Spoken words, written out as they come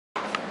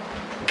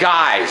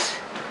Guys,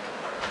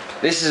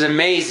 this is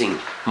amazing.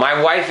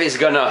 My wife is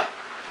gonna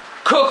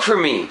cook for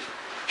me.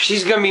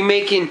 She's gonna be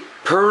making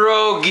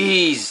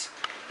pierogies.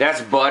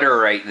 That's butter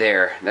right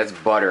there. That's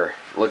butter.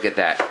 Look at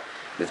that.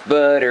 There's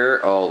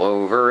butter all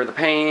over the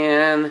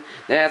pan.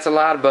 That's a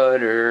lot of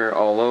butter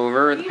all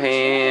over the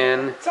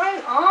pan. It's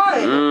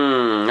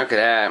on. Look at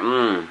that.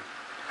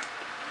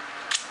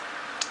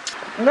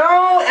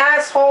 No,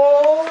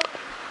 asshole.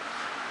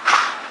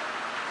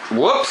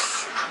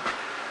 Whoops.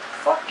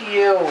 Fuck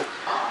you.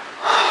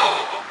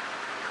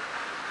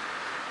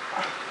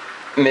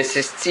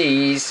 Mrs.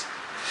 T's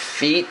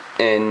feet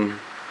and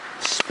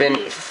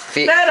Feta.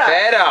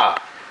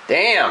 Feta.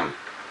 Damn.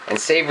 And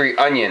savory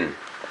onion.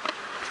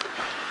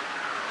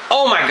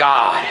 Oh my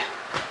God.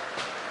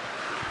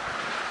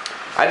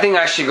 I think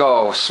I should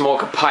go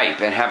smoke a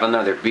pipe and have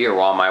another beer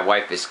while my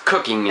wife is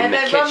cooking in the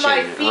kitchen, run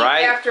my feet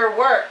right? after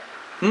work.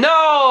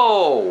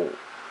 No,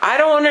 I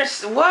don't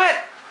understand.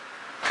 What?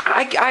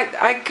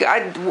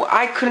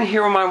 I couldn't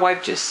hear what my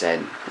wife just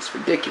said. It's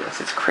ridiculous.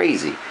 It's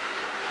crazy.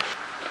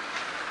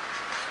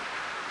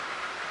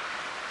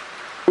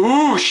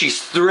 Ooh,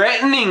 she's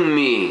threatening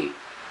me.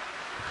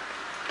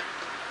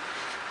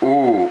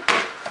 Ooh.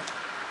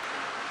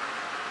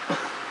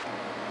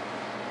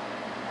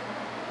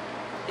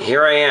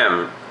 Here I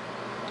am,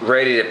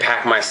 ready to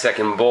pack my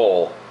second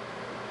bowl,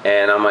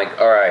 and I'm like,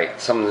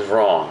 alright, something's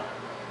wrong.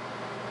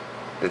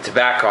 The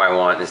tobacco I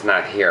want is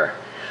not here.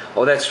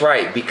 Oh, that's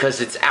right,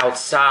 because it's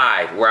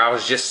outside where I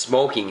was just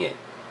smoking it.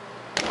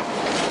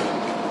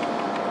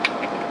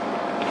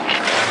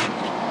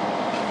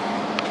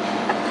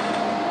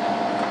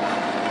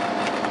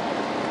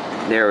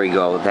 There we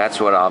go, that's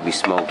what I'll be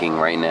smoking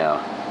right now.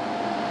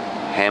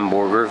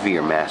 Hamburger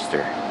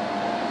Veermaster.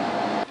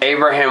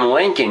 Abraham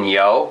Lincoln,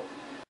 yo.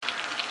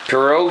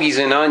 Pierogies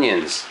and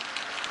onions.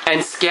 And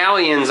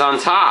scallions on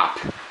top.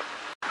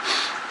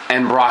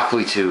 And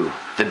broccoli too.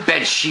 The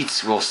bed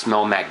sheets will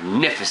smell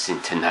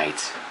magnificent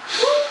tonight.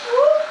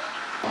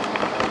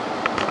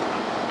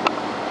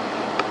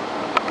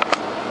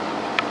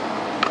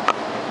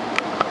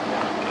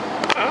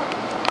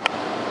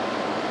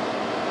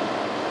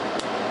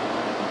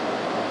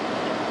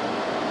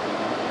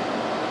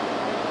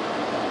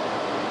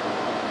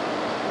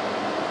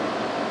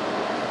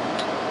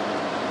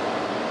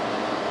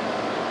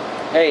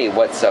 Hey,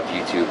 what's up,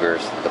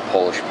 YouTubers? The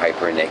Polish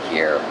Piper Nick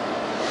here.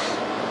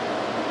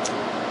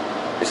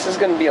 This is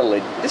gonna be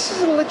this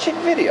is a legit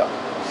video.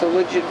 It's a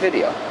legit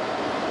video.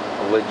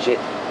 A legit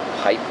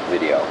pipe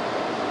video.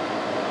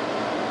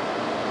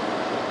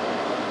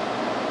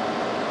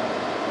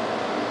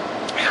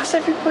 How's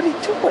everybody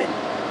doing?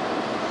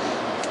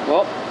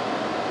 Well,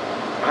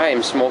 I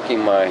am smoking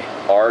my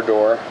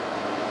Ardor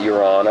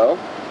Urano,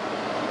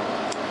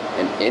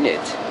 and in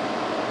it,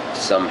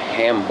 some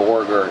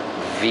Hamburger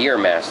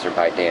Veermaster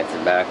by Dan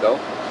Tobacco.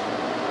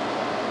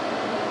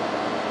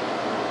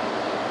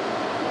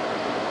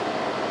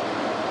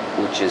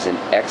 Which is an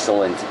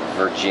excellent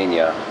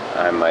Virginia,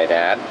 I might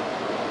add.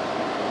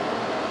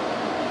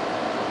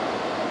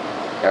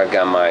 I've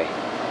got my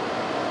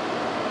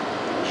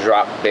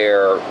Drop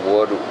Bear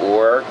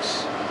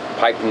Woodworks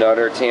Pipe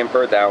Nutter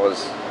Tamper that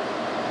was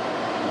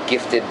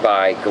gifted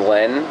by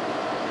Glenn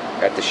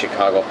at the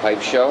Chicago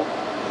Pipe Show.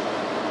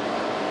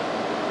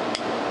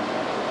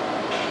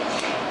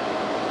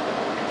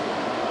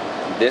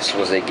 This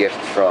was a gift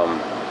from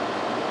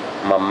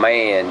my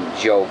man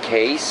Joe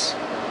Case.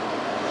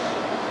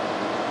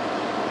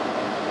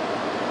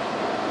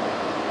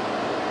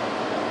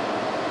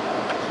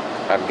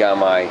 I've got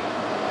my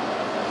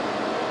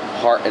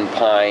Heart and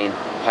Pine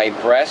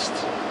Pipe Rest.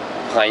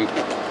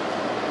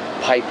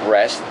 Pipe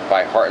Rest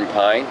by Heart and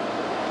Pine.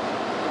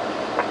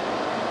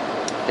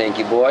 Thank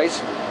you,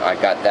 boys. I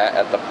got that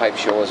at the pipe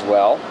show as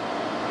well.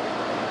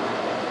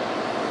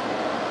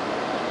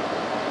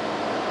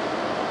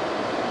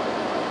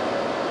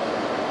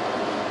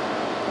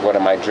 What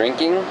am I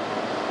drinking?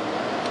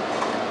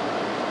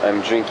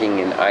 I'm drinking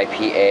an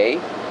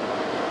IPA.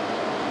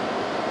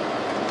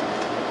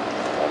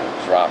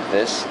 I'll drop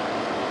this.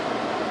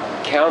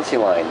 County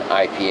Line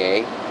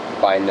IPA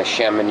by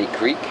Neshaminy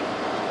Creek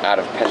out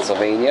of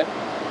Pennsylvania.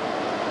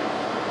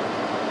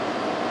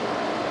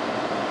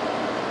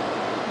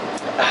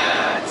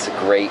 It's a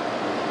great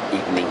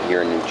evening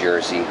here in New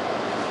Jersey.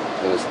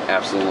 It was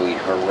absolutely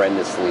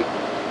horrendously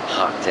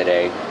hot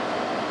today.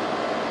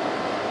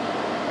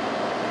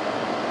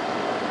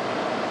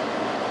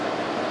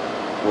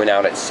 Went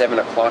out at 7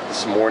 o'clock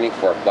this morning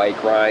for a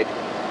bike ride.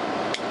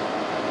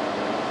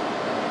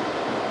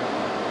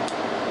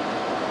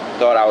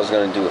 Thought I was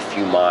going to do a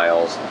few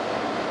miles.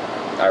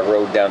 I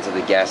rode down to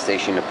the gas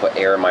station to put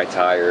air in my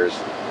tires.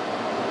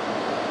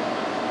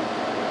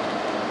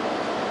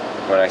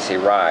 When I say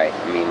ride,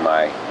 I mean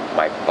my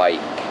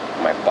bike,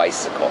 my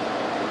bicycle,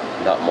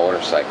 not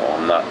motorcycle.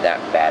 I'm not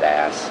that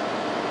badass.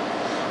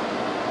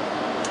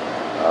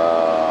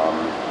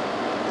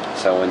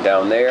 So I went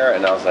down there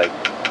and I was like,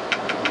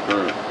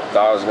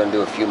 thought I was going to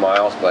do a few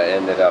miles, but I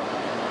ended up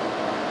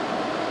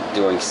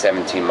doing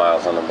 17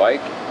 miles on the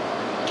bike.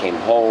 Came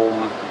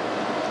home.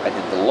 I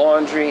did the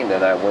laundry, and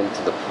then I went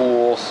to the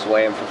pool,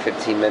 swam for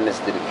 15 minutes,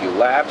 did a few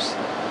laps,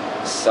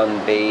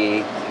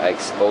 sunbathed. I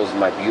exposed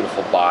my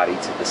beautiful body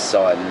to the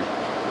sun.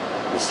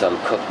 The sun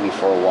cooked me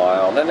for a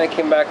while. Then I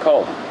came back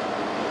home.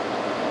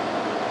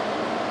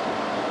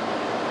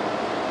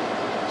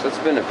 So it's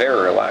been a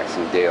very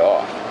relaxing day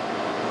off.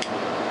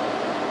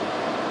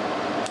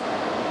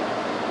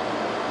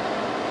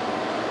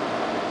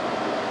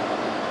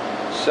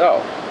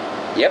 So,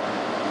 yep,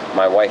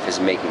 my wife is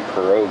making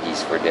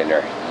pierogies for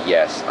dinner.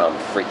 Yes, I'm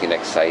freaking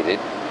excited.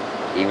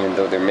 Even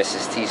though they're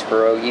Mrs. T's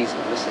pierogies,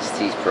 Mrs.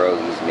 T's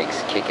pierogies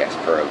makes kick-ass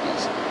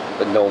pierogies.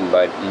 But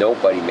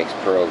nobody makes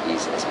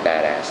pierogies as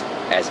badass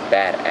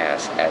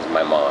as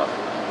my mom.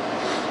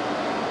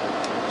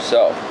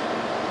 So,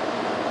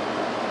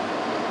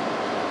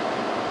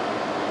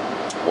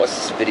 what's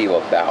this video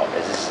about?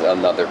 Is this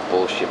another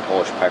bullshit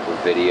Polish Piper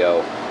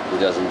video who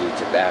doesn't do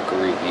tobacco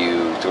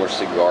reviews or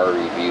cigar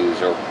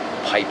reviews or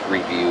pipe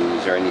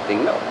reviews or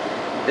anything? No.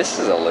 This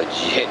is a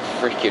legit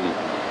freaking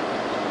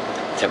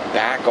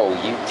tobacco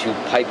YouTube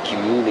pipe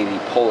community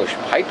Polish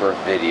Piper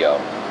video.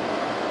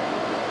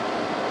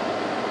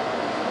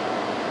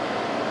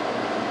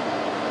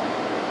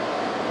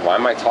 Why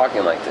am I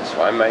talking like this?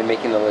 Why am I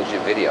making a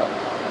legit video?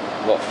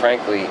 Well,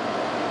 frankly,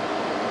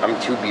 I'm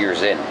 2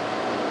 beers in.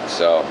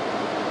 So,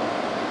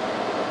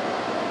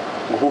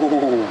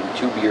 ooh,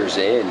 2 beers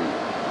in,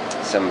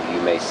 some of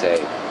you may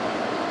say.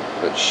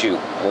 But shoot,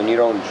 when you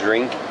don't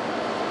drink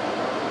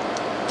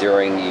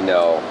during, you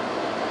know,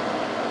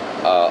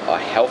 a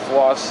health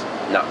loss,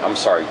 not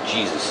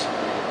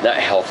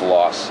health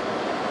loss,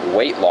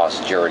 weight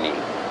loss journey.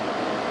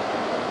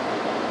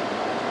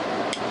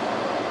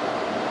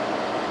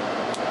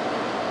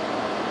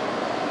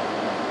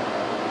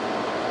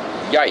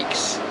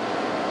 Yikes.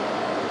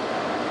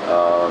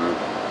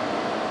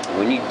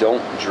 When you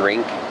don't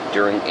drink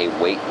during a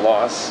weight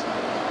loss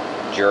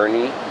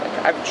journey,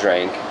 like I've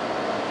drank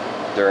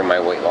during my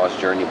weight loss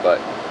journey, but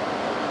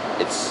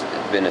it's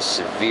been a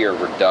severe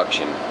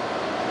reduction.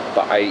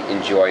 But I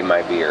enjoy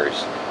my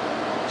beers.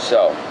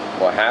 So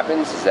what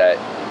happens is that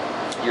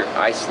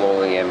I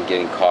slowly am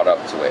getting caught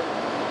up to it.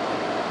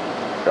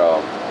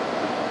 So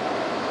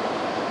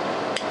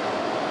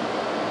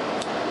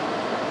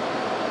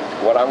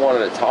what I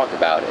wanted to talk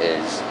about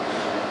is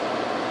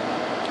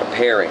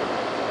pairing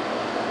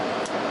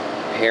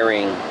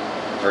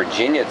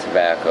Virginia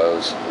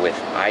tobaccos with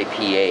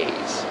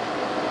IPAs.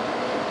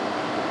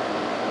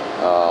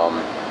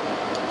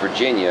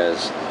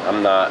 Virginia's,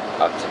 I'm not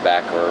a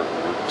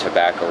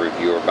tobacco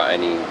reviewer by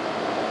any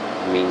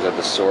means of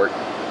the sort.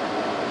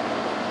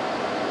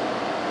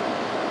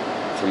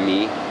 To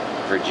me,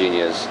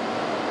 Virginia's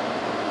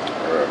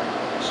are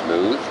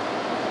smooth.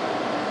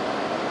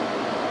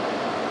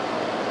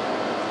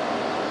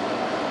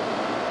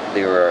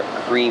 They were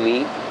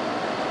creamy,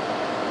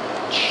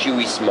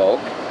 chewy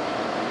smoke,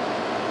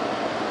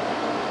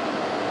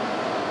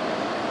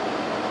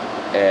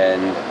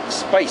 and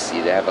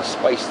spicy. They have a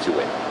spice to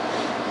it.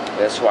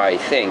 That's why I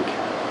think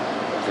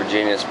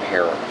Virginia's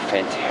pair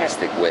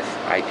fantastic with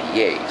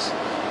IPAs,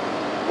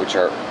 which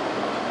are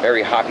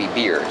very hoppy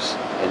beers.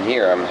 And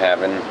here I'm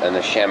having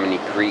a Chamonix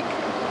Creek,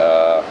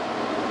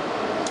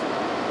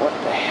 what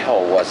the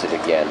hell was it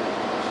again?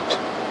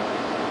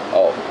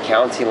 Oh,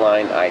 County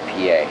Line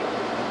IPA.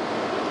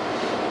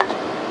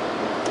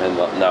 And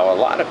now a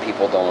lot of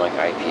people don't like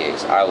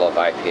IPAs. I love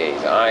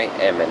IPAs. I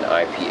am an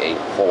IPA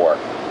 4.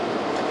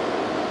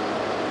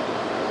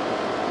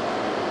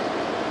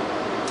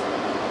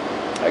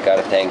 I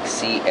gotta thank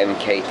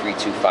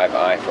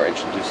CMK325I for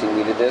introducing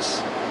me to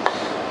this.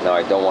 Now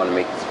I don't want to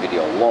make this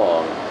video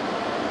long.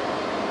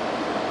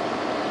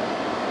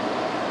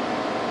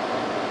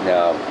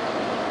 Now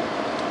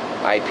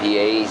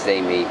IPAs, they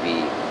may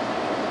be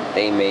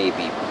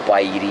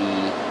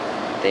bitey.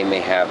 They may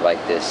have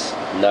like this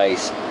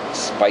nice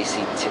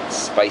spicy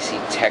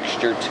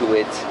texture to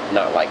it,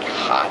 not like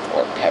hot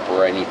or pepper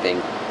or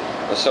anything.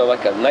 So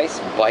like a nice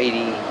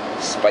bitey,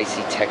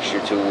 spicy texture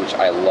to it, which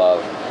I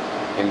love.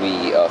 Can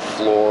be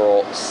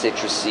floral,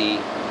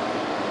 citrusy,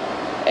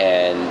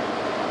 and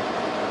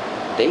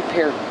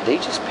they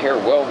just pair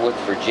well with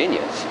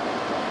Virginias.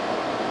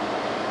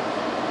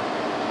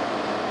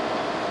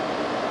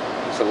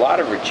 There's a lot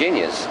of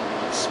Virginias,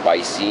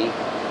 spicy,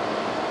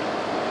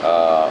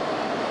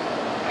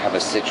 have a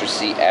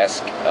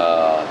citrusy-esque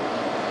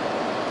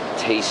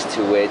taste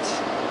to it,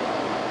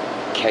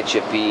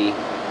 ketchupy.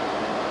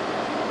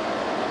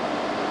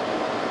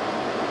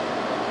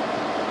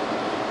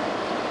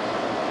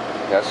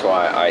 That's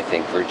why I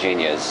think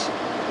Virginias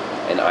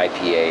and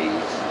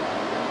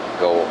IPAs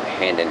go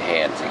hand in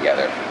hand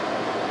together.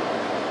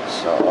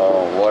 So,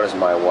 oh, what does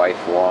my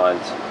wife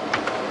want?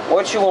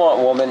 What you want,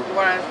 woman? You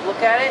want to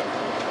look at it?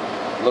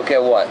 Look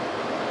at what?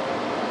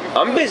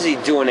 I'm busy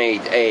doing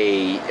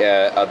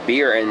a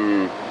beer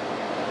and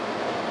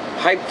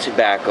pipe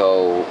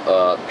tobacco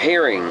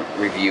pairing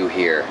review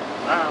here.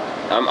 Wow.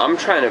 I'm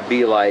trying to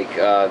be like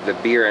the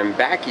beer and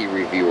Baccy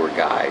reviewer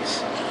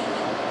guys.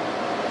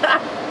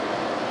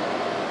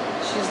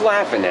 She's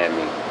laughing at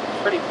me.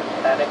 Pretty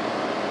pathetic.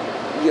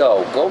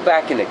 Yo, go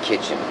back in the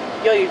kitchen.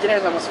 Yo, your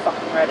dinner's almost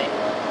fucking ready.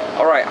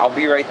 Alright, I'll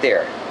be right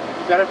there.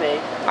 You gotta be.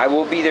 I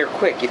will be there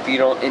quick if you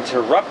don't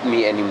interrupt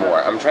me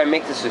anymore. I'm trying to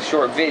make this a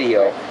short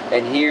video,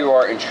 and here you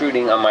are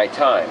intruding on my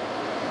time.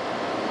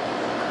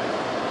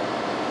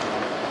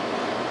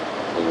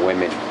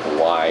 Women,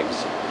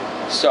 wives.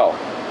 So.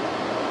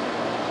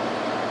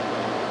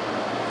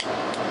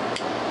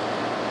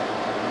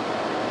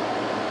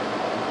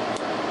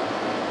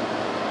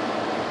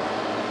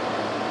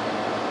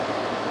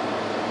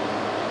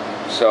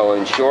 So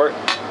in short,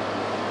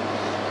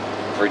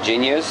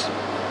 Virginia's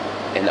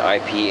and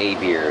IPA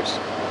beers,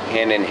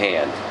 hand in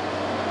hand.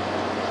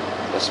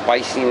 The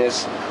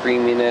spiciness,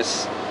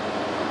 creaminess,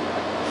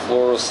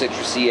 floral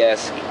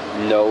citrusy-esque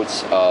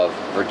notes of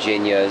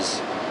Virginia's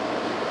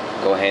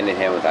go hand in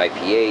hand with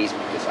IPAs,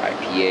 because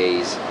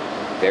IPAs,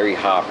 very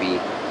hoppy,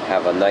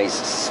 have a nice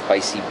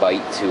spicy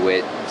bite to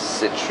it,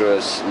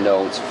 citrus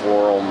notes,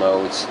 floral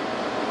notes.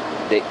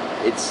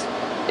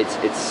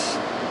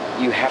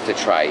 You have to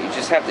try it. You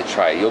just have to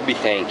try it. You'll be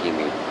thanking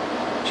me.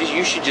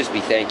 You should just be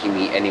thanking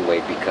me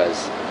anyway,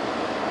 because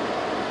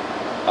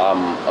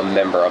I'm a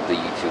member of the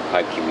YouTube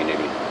hype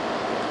community.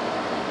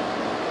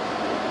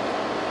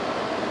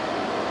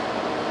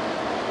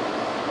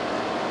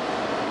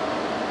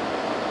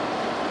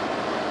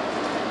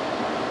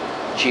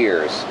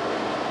 Cheers.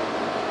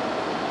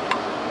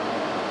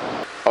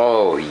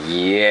 Oh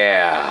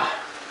yeah.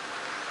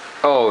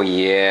 Oh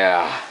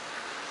yeah.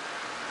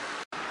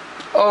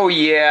 Oh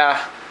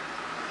yeah.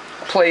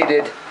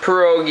 Plated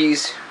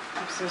pierogies,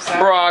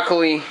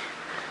 broccoli,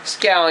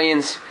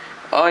 scallions,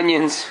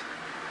 onions,